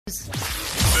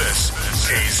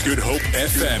This is Good Hope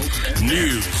FM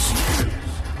News.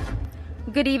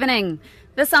 Good evening.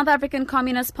 The South African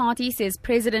Communist Party says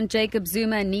President Jacob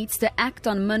Zuma needs to act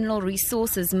on Mineral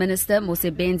Resources Minister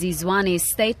Mosebenzi Zwane's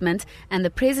statement and the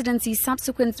presidency's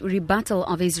subsequent rebuttal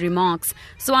of his remarks.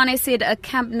 Zwane said a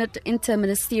cabinet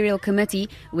interministerial committee,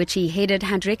 which he headed,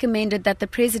 had recommended that the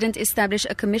president establish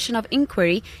a commission of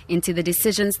inquiry into the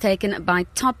decisions taken by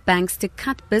top banks to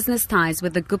cut business ties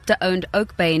with the Gupta-owned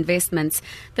Oak Bay investments.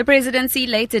 The presidency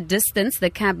later distanced the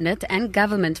cabinet and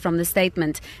government from the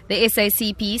statement. The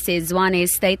SACP says Zwane's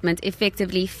statement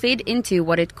effectively fed into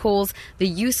what it calls the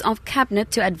use of cabinet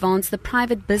to advance the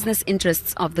private business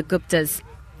interests of the Guptas.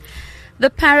 The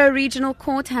Para Regional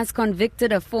Court has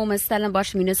convicted a former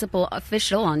Stellenbosch municipal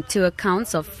official on 2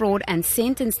 accounts of fraud and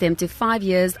sentenced him to 5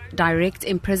 years direct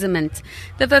imprisonment.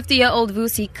 The 50-year-old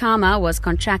Vusi Kama was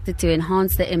contracted to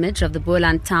enhance the image of the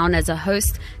Boland town as a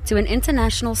host to an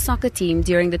international soccer team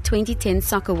during the 2010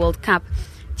 Soccer World Cup.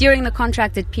 During the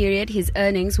contracted period, his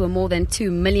earnings were more than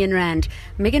 2 million rand.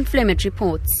 Megan Flemett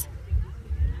reports.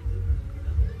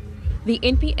 The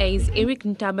NPA's Eric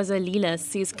Ntabazalila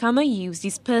says Kama used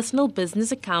his personal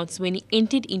business accounts when he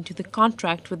entered into the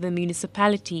contract with the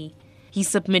municipality. He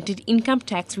submitted income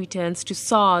tax returns to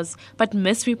SARS but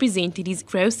misrepresented his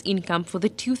gross income for the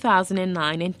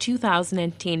 2009 and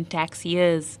 2010 tax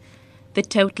years. The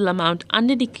total amount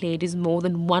underdeclared is more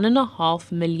than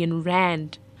 1.5 million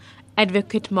rand.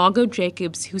 Advocate Margot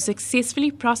Jacobs, who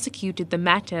successfully prosecuted the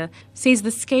matter, says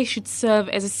this case should serve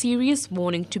as a serious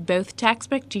warning to both tax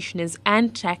practitioners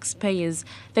and taxpayers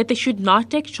that they should not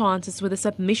take chances with the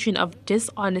submission of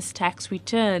dishonest tax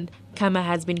return. Kama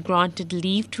has been granted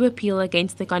leave to appeal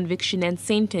against the conviction and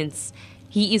sentence.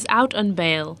 He is out on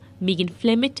bail. Megan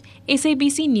Flemett,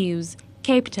 SABC News,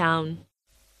 Cape Town.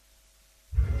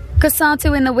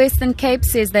 COSATU in the Western Cape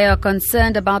says they are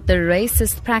concerned about the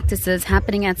racist practices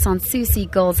happening at Sansusi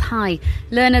Girls High.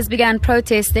 Learners began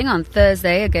protesting on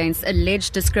Thursday against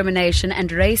alleged discrimination and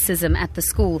racism at the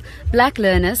school. Black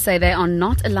learners say they are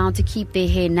not allowed to keep their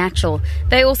hair natural.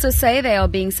 They also say they are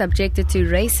being subjected to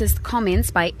racist comments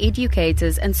by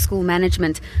educators and school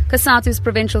management. COSATU's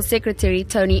Provincial Secretary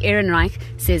Tony Ehrenreich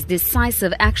says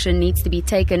decisive action needs to be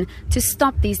taken to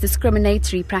stop these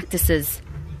discriminatory practices.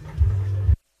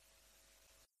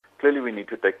 Clearly, we need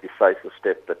to take decisive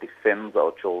steps that defends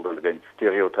our children against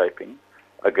stereotyping,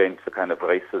 against the kind of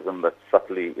racism that's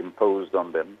subtly imposed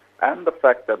on them, and the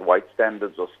fact that white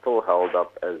standards are still held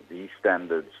up as the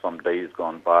standards from days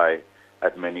gone by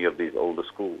at many of these older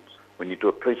schools. We need to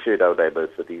appreciate our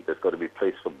diversity. There's got to be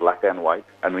place for black and white,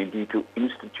 and we need to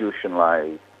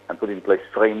institutionalize and put in place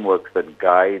frameworks that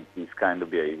guide these kind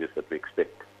of behaviors that we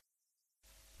expect.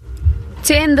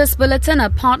 To end this bulletin,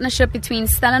 a partnership between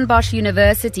Stellenbosch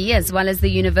University as well as the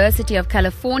University of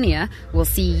California will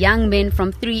see young men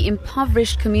from 3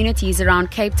 impoverished communities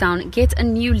around Cape Town get a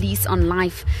new lease on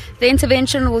life. The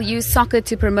intervention will use soccer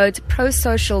to promote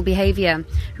pro-social behavior.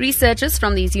 Researchers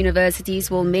from these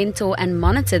universities will mentor and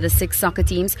monitor the 6 soccer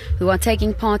teams who are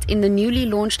taking part in the newly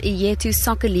launched Iyetu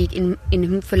Soccer League in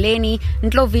Mfuleni,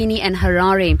 Ndlovini and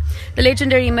Harare. The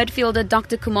legendary midfielder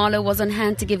Dr. Kumalo was on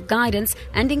hand to give guidance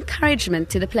and encouragement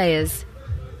to the players.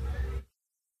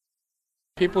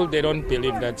 People, they don't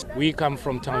believe that we come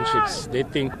from townships. They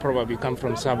think probably we come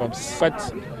from suburbs.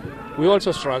 But we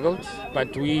also struggled,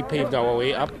 but we paved our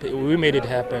way up. We made it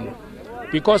happen.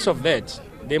 Because of that,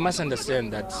 they must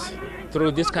understand that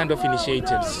through this kind of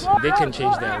initiatives, they can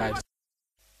change their lives.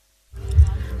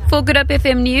 For Good Hope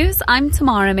FM News, I'm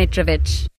Tamara Mitrovic.